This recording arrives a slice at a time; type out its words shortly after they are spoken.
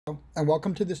And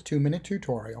welcome to this 2-minute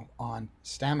tutorial on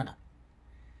stamina.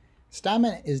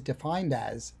 Stamina is defined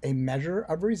as a measure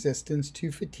of resistance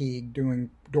to fatigue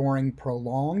during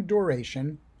prolonged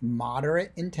duration,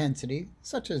 moderate intensity,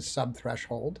 such as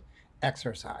subthreshold,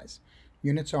 exercise.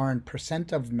 Units are in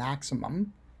percent of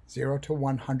maximum, 0 to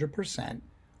 100%,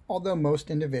 although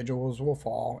most individuals will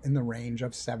fall in the range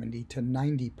of 70 to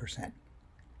 90%.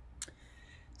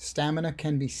 Stamina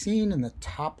can be seen in the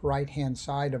top right-hand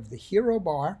side of the hero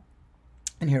bar,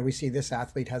 and here we see this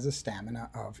athlete has a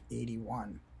stamina of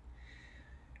 81.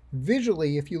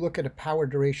 Visually, if you look at a power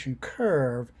duration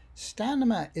curve,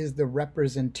 stamina is the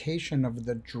representation of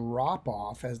the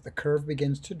drop-off as the curve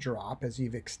begins to drop as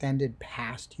you've extended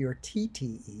past your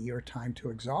TTE, or time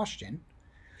to exhaustion.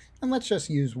 And let's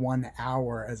just use 1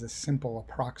 hour as a simple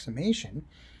approximation.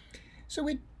 So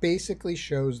it basically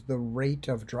shows the rate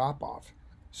of drop-off.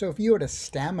 So if you had a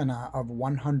stamina of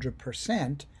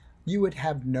 100%, you would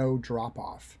have no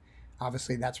drop-off.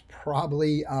 Obviously, that's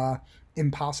probably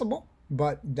impossible,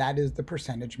 but that is the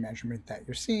percentage measurement that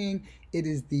you're seeing. It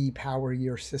is the power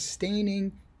you're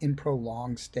sustaining in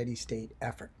prolonged steady-state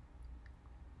effort.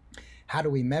 How do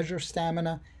we measure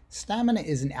stamina? Stamina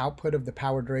is an output of the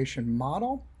power duration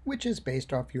model, which is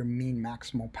based off your mean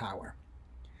maximal power.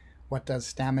 What does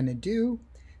stamina do?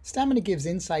 Stamina gives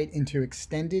insight into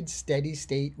extended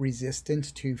steady-state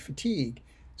resistance to fatigue.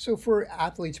 So for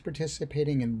athletes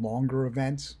participating in longer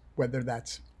events, whether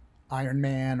that's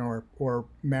Ironman or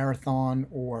marathon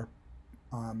or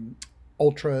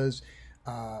ultras,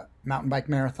 mountain bike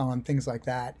marathon, things like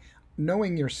that,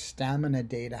 knowing your stamina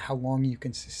data, how long you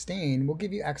can sustain, will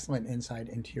give you excellent insight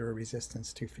into your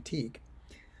resistance to fatigue.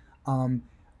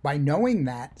 By knowing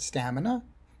that stamina,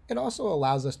 it also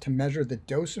allows us to measure the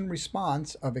dose and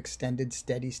response of extended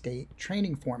steady-state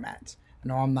training formats.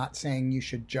 No, I'm not saying you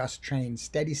should just train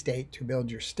steady-state to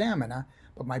build your stamina,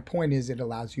 but my point is it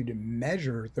allows you to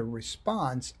measure the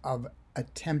response of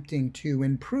attempting to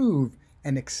improve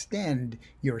and extend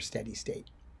your steady state.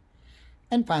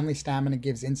 And finally, stamina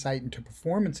gives insight into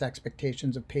performance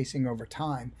expectations of pacing over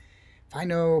time. If I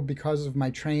know because of my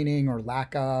training or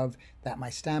lack of that my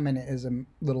stamina is a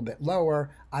little bit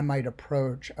lower, I might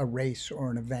approach a race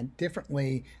or an event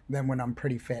differently than when I'm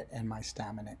pretty fit and my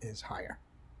stamina is higher.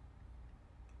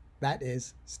 That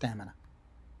is stamina.